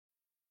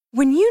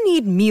When you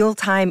need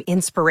mealtime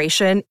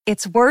inspiration,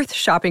 it's worth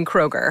shopping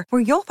Kroger,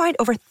 where you'll find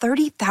over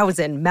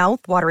 30,000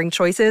 mouth-watering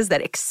choices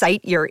that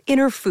excite your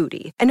inner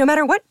foodie. And no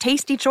matter what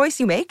tasty choice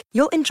you make,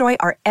 you'll enjoy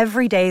our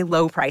everyday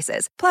low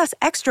prices, plus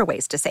extra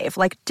ways to save,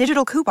 like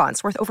digital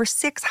coupons worth over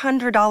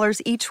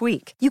 $600 each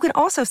week. You can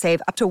also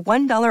save up to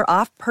 $1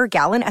 off per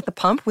gallon at the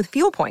pump with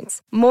fuel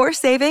points. More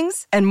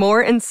savings and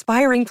more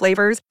inspiring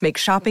flavors make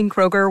shopping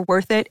Kroger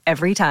worth it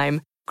every time.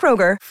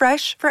 Kroger,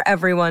 fresh for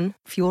everyone.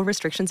 Fuel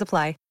restrictions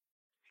apply.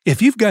 If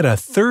you've got a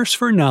thirst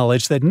for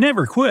knowledge that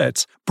never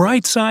quits,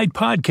 Brightside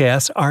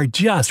Podcasts are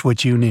just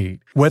what you need.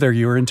 Whether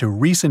you're into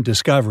recent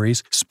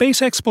discoveries, space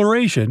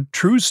exploration,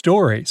 true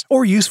stories,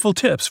 or useful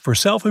tips for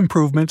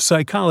self-improvement,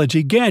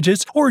 psychology,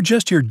 gadgets, or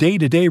just your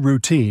day-to-day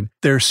routine,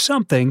 there's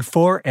something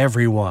for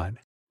everyone.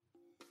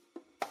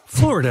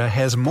 Florida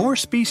has more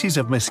species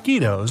of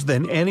mosquitoes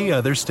than any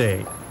other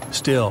state.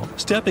 Still,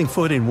 stepping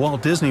foot in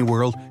Walt Disney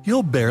World,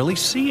 you'll barely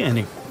see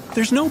any.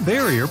 There's no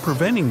barrier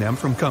preventing them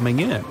from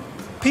coming in.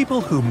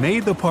 People who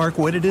made the park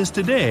what it is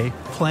today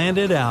planned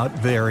it out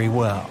very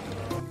well.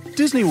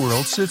 Disney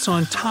World sits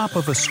on top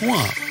of a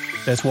swamp.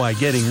 That's why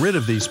getting rid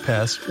of these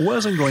pests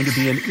wasn't going to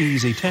be an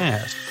easy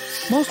task,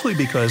 mostly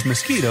because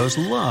mosquitoes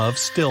love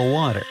still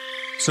water.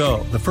 So,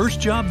 the first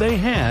job they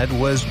had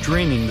was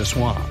draining the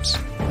swamps.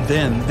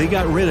 Then, they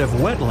got rid of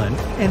wetland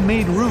and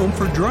made room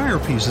for drier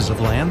pieces of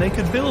land they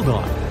could build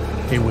on.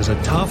 It was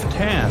a tough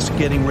task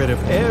getting rid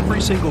of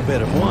every single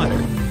bit of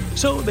water.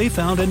 So they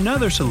found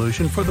another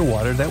solution for the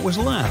water that was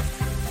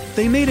left.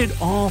 They made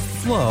it all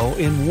flow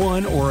in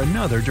one or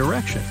another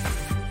direction.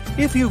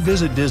 If you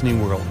visit Disney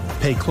World,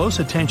 pay close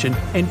attention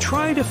and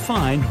try to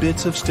find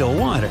bits of still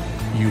water.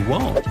 You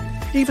won't.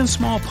 Even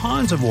small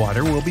ponds of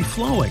water will be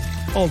flowing,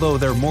 although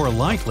they're more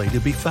likely to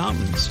be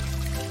fountains.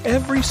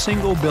 Every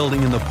single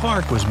building in the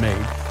park was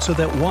made so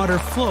that water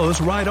flows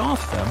right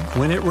off them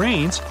when it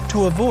rains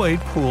to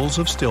avoid pools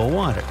of still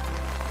water.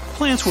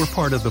 Plants were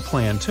part of the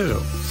plan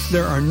too.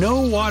 There are no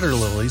water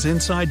lilies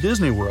inside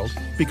Disney World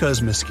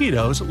because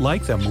mosquitoes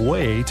like them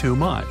way too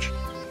much.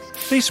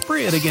 They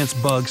spray it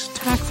against bugs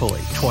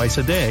tactfully twice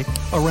a day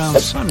around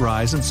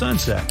sunrise and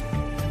sunset.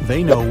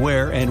 They know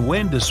where and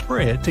when to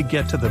spray it to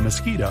get to the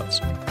mosquitoes.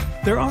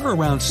 There are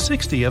around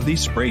 60 of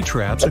these spray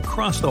traps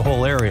across the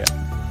whole area.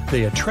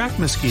 They attract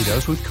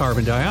mosquitoes with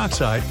carbon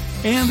dioxide,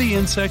 and the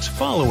insects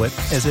follow it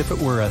as if it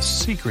were a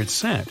secret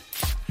scent.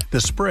 The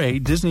spray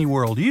Disney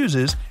World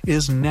uses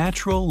is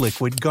natural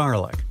liquid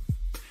garlic.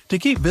 To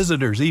keep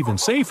visitors even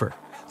safer,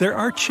 there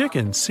are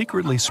chickens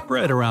secretly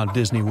spread around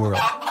Disney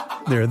World.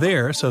 They're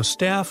there so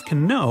staff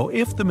can know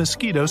if the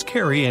mosquitoes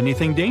carry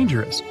anything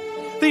dangerous.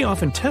 They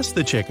often test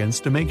the chickens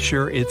to make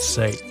sure it's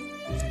safe.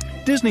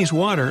 Disney's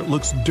water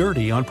looks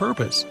dirty on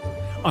purpose.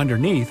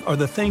 Underneath are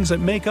the things that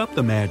make up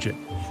the magic.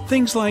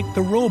 Things like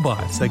the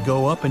robots that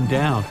go up and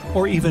down,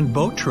 or even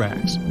boat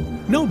tracks.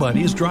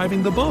 Nobody is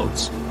driving the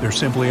boats. They're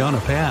simply on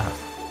a path.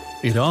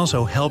 It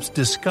also helps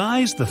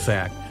disguise the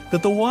fact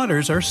that the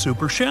waters are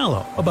super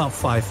shallow, about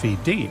 5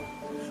 feet deep.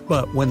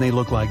 But when they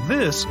look like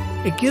this,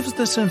 it gives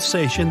the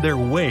sensation they're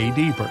way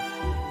deeper.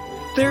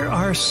 There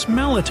are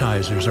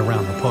smellitizers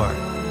around the park.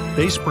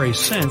 They spray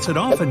scents that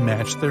often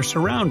match their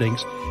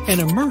surroundings and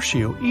immerse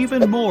you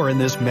even more in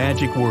this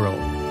magic world.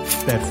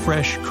 That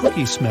fresh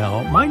cookie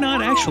smell might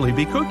not actually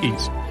be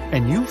cookies,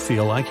 and you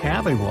feel like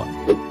having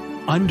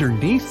one.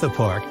 Underneath the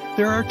park,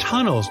 there are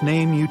tunnels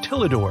named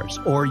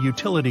utilidors or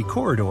utility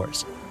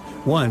corridors.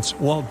 Once,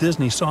 Walt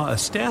Disney saw a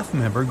staff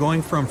member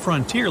going from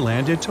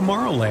Frontierland to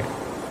Tomorrowland.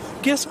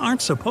 Guests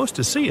aren't supposed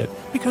to see it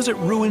because it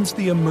ruins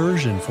the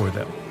immersion for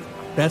them.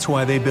 That's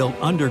why they built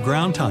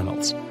underground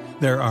tunnels.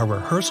 There are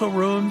rehearsal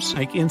rooms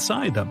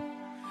inside them.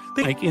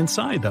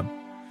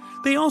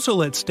 They also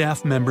let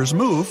staff members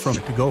move from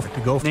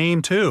to go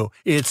name too.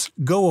 It's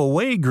Go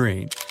Away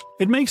Green.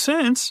 It makes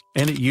sense,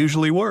 and it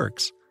usually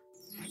works.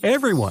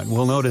 Everyone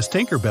will notice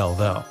Tinkerbell,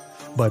 though.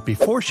 But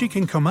before she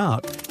can come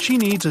out, she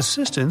needs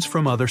assistance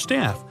from other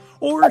staff,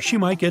 or she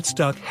might get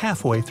stuck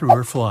halfway through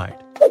her flight.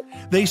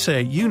 They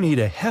say you need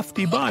a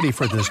hefty body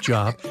for this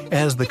job,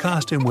 as the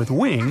costume with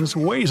wings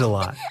weighs a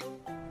lot.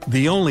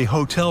 The only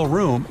hotel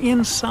room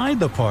inside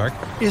the park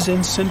is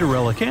in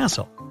Cinderella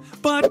Castle.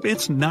 But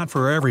it's not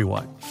for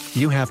everyone.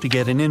 You have to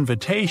get an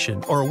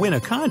invitation or win a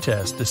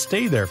contest to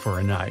stay there for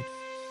a night.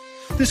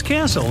 This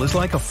castle is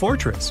like a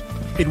fortress.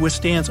 It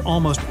withstands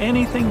almost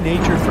anything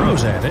nature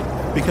throws at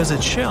it because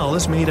its shell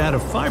is made out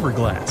of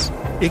fiberglass.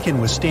 It can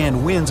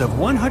withstand winds of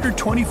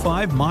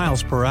 125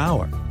 miles per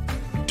hour.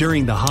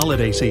 During the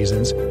holiday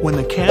seasons, when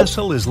the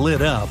castle is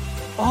lit up,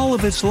 all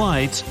of its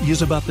lights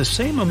use about the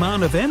same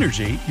amount of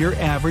energy your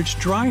average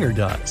dryer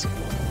does.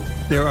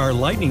 There are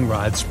lightning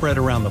rods spread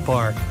around the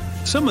park.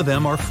 Some of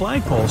them are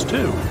flagpoles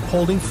too,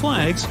 holding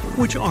flags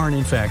which aren't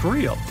in fact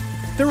real.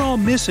 They're all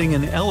missing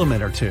an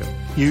element or two,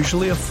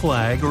 usually a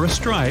flag or a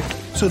stripe,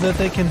 so that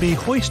they can be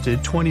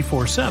hoisted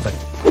 24/7.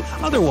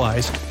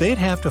 Otherwise, they'd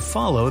have to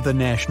follow the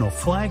National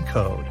Flag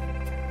Code.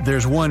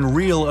 There's one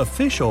real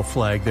official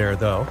flag there,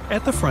 though,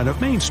 at the front of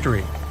Main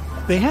Street.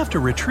 They have to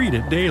retreat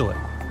it daily.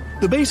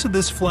 The base of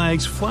this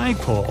flag's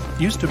flagpole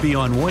used to be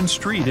on one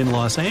street in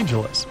Los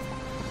Angeles.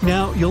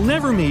 Now, you'll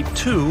never meet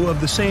two of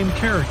the same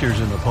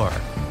characters in the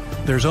park.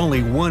 There's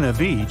only one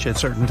of each at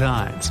certain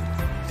times.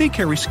 They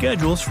carry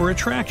schedules for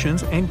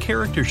attractions and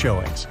character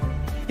showings.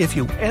 If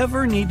you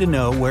ever need to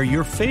know where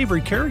your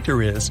favorite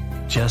character is,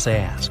 just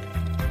ask.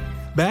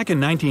 Back in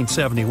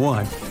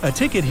 1971, a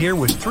ticket here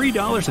was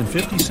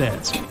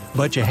 $3.50,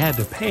 but you had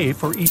to pay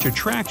for each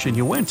attraction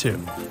you went to.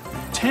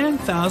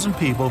 10,000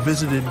 people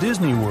visited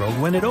Disney World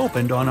when it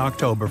opened on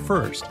October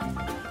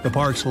 1st. The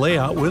park's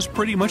layout was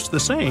pretty much the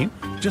same,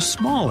 just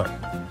smaller.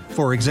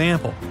 For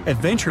example,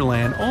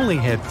 Adventureland only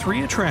had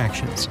 3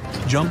 attractions: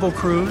 Jungle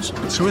Cruise,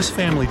 Swiss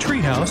Family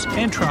Treehouse,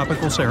 and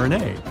Tropical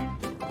Serenade.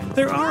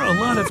 There are a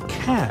lot of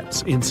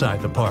cats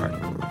inside the park.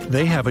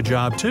 They have a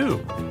job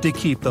too, to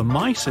keep the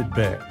mice at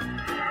bay.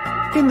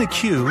 In the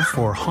queue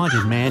for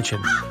Haunted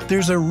Mansion,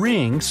 there's a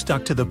ring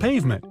stuck to the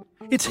pavement.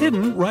 It's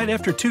hidden right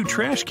after 2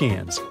 trash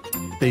cans.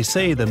 They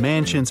say the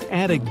mansion's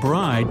attic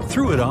bride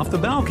threw it off the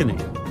balcony.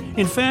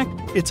 In fact,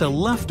 it's a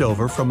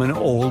leftover from an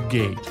old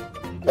gate.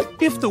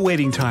 If the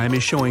waiting time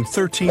is showing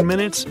 13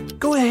 minutes,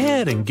 go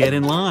ahead and get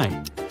in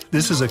line.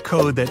 This is a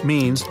code that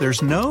means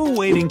there's no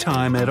waiting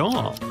time at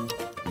all.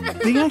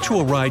 The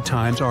actual ride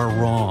times are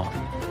wrong.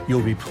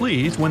 You'll be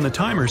pleased when the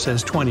timer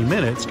says 20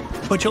 minutes,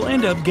 but you'll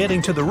end up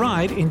getting to the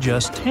ride in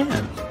just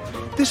 10.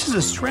 This is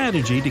a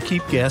strategy to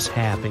keep guests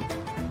happy.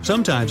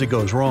 Sometimes it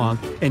goes wrong,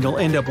 and you'll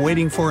end up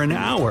waiting for an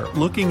hour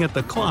looking at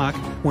the clock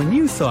when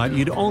you thought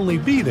you'd only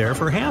be there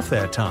for half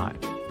that time.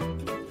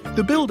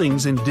 The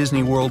buildings in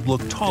Disney World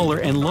look taller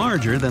and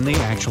larger than they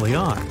actually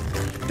are.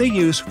 They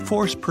use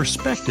forced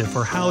perspective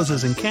for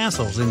houses and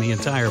castles in the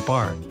entire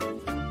park.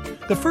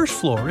 The first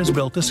floor is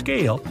built to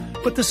scale,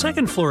 but the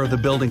second floor of the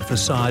building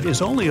facade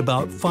is only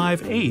about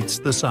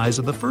 5/8 the size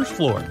of the first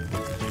floor.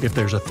 If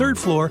there's a third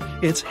floor,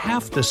 it's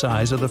half the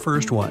size of the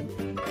first one.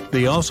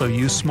 They also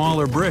use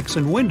smaller bricks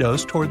and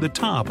windows toward the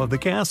top of the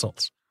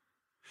castles.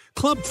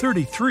 Club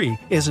 33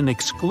 is an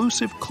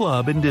exclusive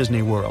club in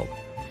Disney World.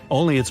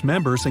 Only its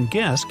members and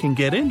guests can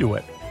get into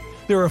it.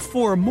 There are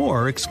 4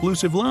 more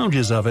exclusive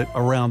lounges of it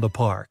around the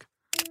park.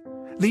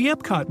 The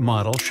Epcot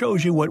model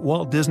shows you what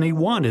Walt Disney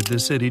wanted the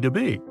city to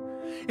be.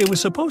 It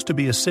was supposed to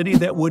be a city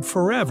that would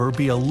forever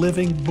be a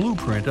living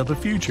blueprint of the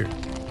future.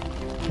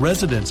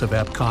 Residents of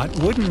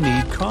Epcot wouldn't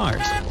need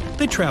cars.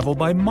 They travel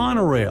by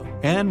monorail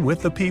and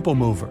with the People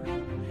Mover.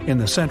 In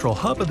the central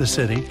hub of the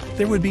city,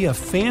 there would be a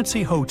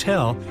fancy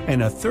hotel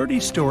and a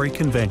 30-story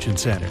convention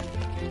center.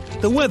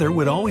 The weather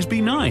would always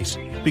be nice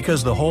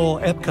because the whole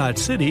Epcot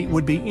city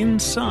would be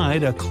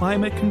inside a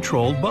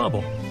climate-controlled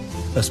bubble.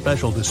 A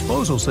special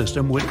disposal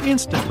system would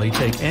instantly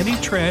take any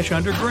trash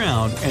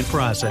underground and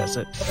process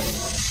it.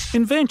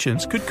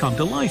 Inventions could come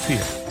to life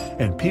here,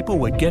 and people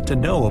would get to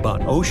know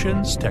about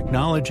oceans,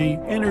 technology,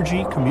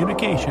 energy,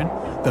 communication,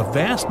 the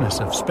vastness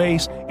of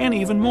space, and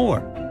even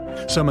more.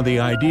 Some of the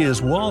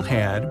ideas Walt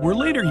had were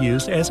later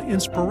used as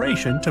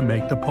inspiration to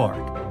make the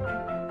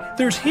park.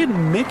 There's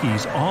hidden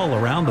Mickeys all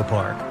around the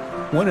park.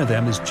 One of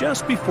them is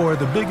just before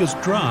the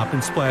biggest drop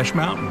in Splash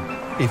Mountain.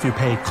 If you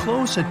pay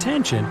close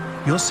attention,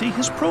 you'll see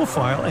his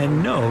profile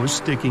and nose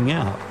sticking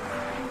out.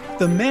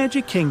 The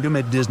Magic Kingdom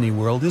at Disney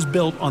World is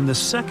built on the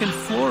second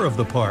floor of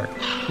the park,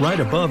 right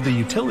above the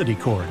utility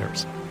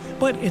corridors.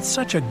 But it's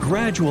such a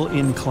gradual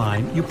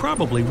incline, you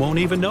probably won't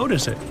even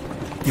notice it.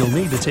 You'll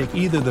need to take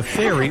either the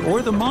ferry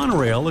or the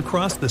monorail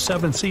across the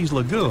Seven Seas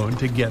Lagoon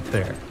to get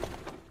there.